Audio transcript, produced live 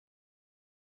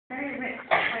very rich,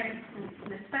 like,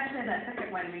 especially that second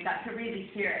one, we got to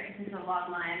really hear it, because it's a long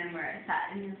line and where it's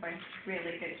at, and your voice is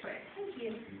really good choice. Thank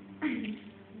you.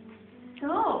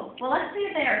 Cool. Well, let's be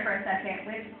there for a second.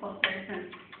 Wait closer since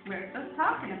we're just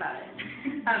talking about it.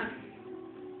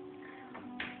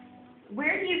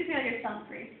 Where do you feel yourself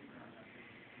free?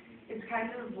 It's kind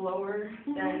of lower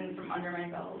than from under my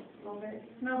belt a little bit.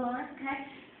 No lower?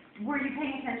 Okay. Were you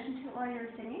paying attention to it while you were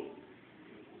singing?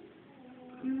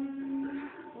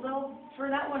 Well, for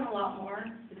that one a lot more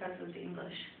because of the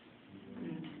English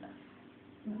and stuff.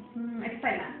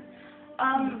 Explain that.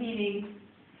 Meaning,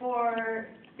 for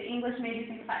the English made you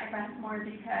think about your breath more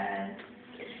because...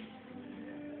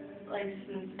 Like,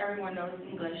 since everyone knows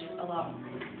English a lot,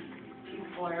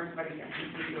 everybody gets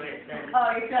used to it, then...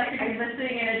 Oh, you feel like you're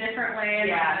listening in a different way and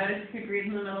yeah. you breathe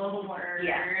in the middle of a word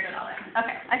yeah. and all that.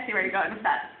 Okay, I see where you're going with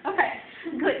that. Okay,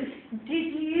 good.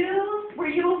 Were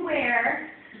you aware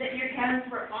that your hands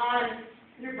were on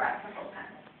your breath the whole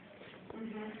time?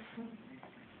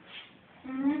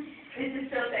 Is this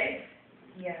feel safe?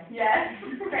 Yeah. Yes?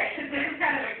 Right, because this is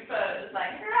kind of exposed,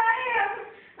 like, here I am,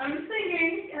 I'm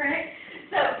singing, right?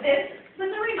 So this was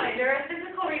a reminder, a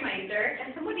physical reminder,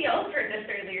 and somebody else heard this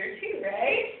earlier too,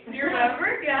 right? Do you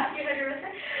remember? Yeah, you had your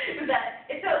listen?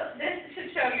 So this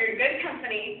should show you're in good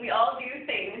company. We all do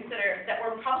things that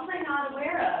we're probably not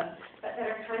aware of, but that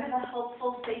are kind of a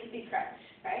helpful safety crutch,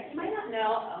 right? You might not know,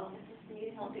 oh, this is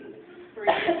me helping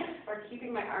breathe, or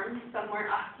keeping my arms somewhere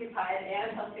occupied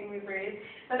and helping me breathe,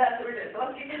 but that's what we're doing. So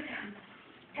let's get this down.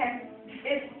 Okay.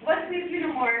 What Please You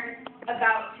No More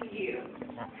about to you?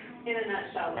 In a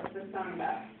nutshell, what's this song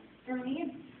about? For me,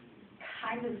 it's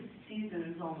kind of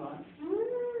seasons almost.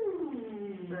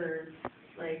 For,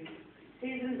 like,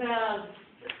 seasons of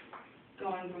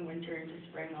going from winter into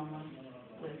spring almost.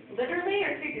 Literally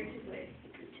or figuratively?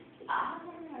 I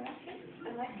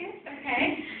like it.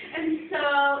 Okay. And so,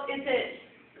 is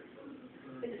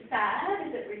it sad?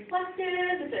 Is it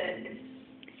reflective? Is it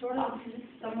sort of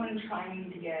someone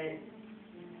trying to get,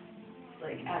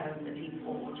 like, out of the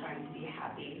deep-hole, trying to be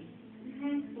happy.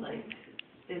 Like,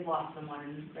 they've lost someone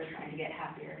and they're trying to get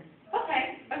happier.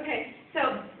 Okay.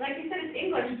 So, like you said, it's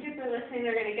English, and people are listening,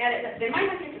 they're going to get it, but they might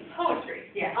not get the poetry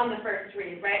on the first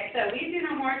read, right? So, We Do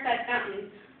No More said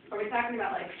fountains. Are we talking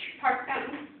about, like, park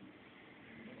fountains?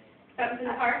 Fountains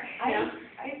in the park?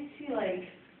 I see, like,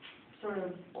 sort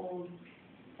of old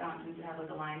fountains that have, like,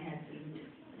 a lion head and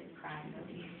like, crying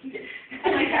puppies.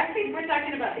 And like, I think we're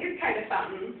talking about these kind of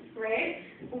fountains, right?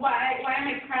 Why am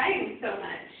I crying so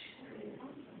much?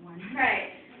 Right.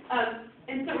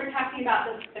 And so we're talking about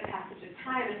the passage of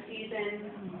time, a season,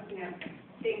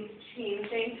 things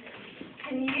changing.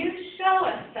 Can you show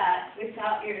us that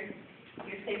without your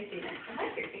safety net? I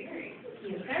like your earrings.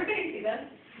 Does everybody see those?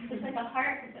 It's like a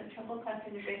heart with a triple cup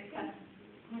and a big cup.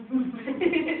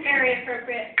 Very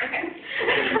appropriate. Okay.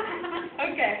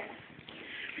 Okay.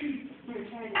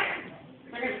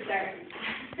 We're going to start.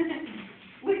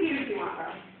 With you if you want,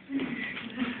 Carl.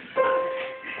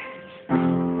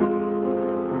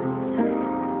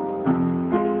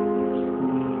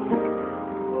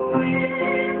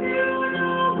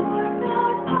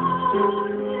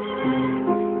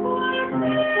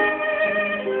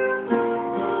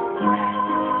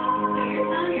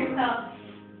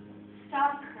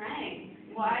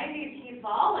 Why do you keep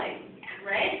bawling,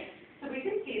 right? So we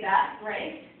can see that,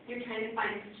 right? You're trying to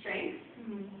find strength,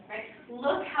 right?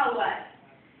 Look how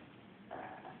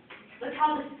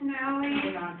the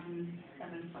snowy...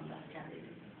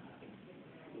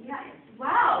 Yeah,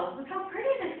 wow, look how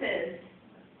pretty this is.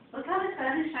 Look how the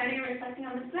sun is shining and reflecting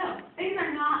on the snow. Things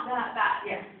are not that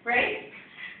bad, right?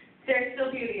 There's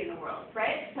still beauty in the world,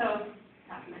 right? So,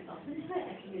 talking myself into it,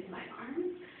 I can use my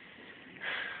arms.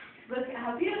 Look at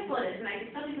how beautiful it is, and I can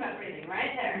still think about breathing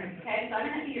right there. Okay, so I'm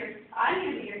gonna be your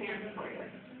hands for you.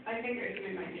 My fingers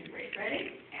are my hand breathe.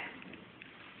 Ready?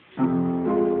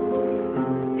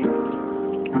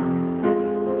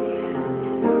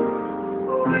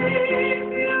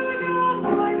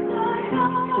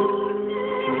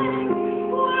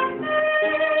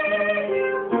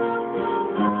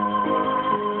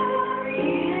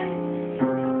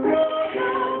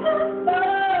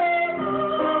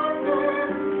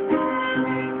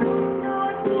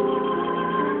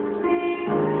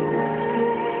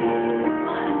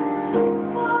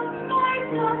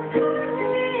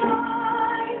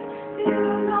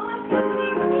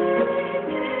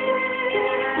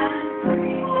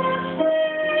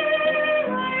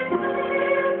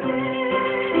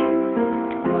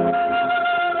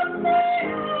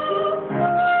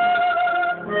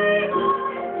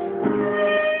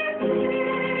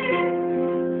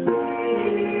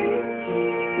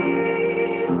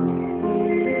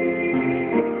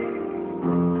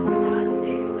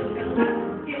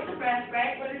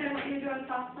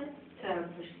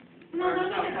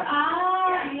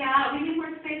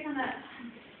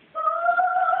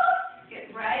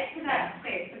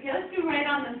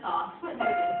 on the soft. What note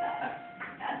is that?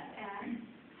 F and.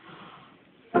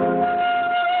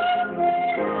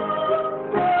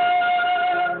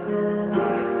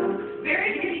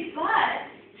 Very pretty, but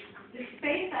the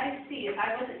space I see, if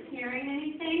I wasn't hearing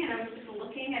anything and I was just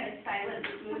looking at a silent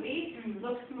movie,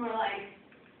 looks more like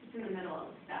it's in the middle of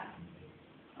stuff.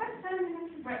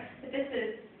 Right. But this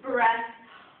is breath,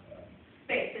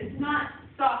 space. It's not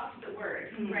soft, the word,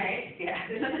 right? Yeah.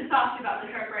 There's nothing soft about the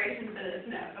preparation for this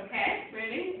note, okay?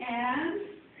 Ready? And...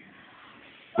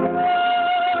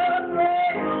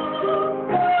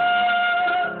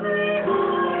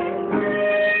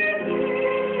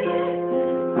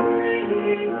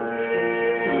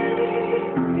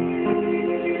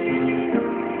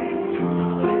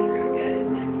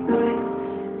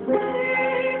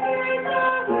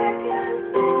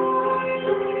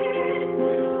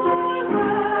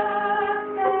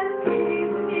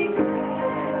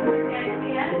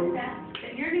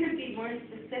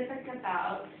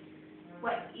 about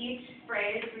what each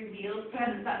phrase reveals to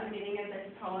us about the meaning of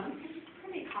this poem. It's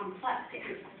pretty complex if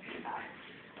you're talking about.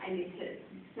 I need to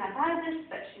snap out of this,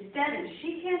 but she's dead and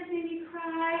she can't see me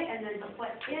cry, and then but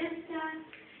what is death?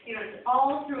 You know, it's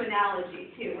all through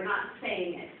analogy too. We're not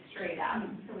saying it straight out,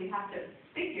 so we have to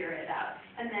figure it out,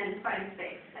 and then find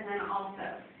space, and then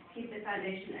also keep the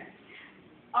foundation there.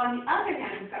 On the other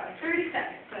hand, we've got like 30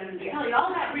 seconds, so I'm going to tell you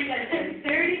all about redundant in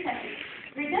 30 seconds.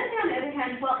 Redundant, on the other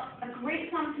hand, well, a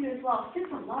great song too as well, sits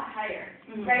a lot higher,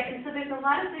 right? And so there's a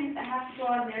lot of things that have to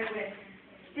go on there with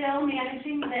still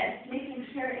managing this, making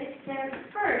sure it's there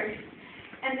first,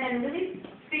 and then really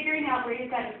figuring out where you've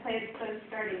got to place those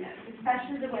starting notes,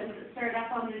 especially the ones that start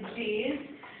up on the G's.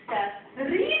 The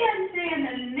redundant and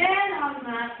the then on the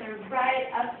math are right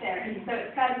up there. And so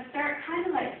it's got to start kind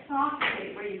of like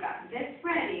softly, where you've got this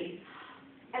ready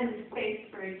and the space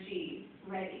for a G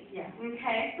ready. Yeah.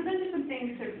 Okay? So those are some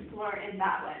things to explore in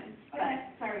that one.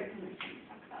 But sorry, we couldn't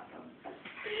talk about those.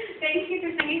 Thank you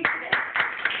for singing today.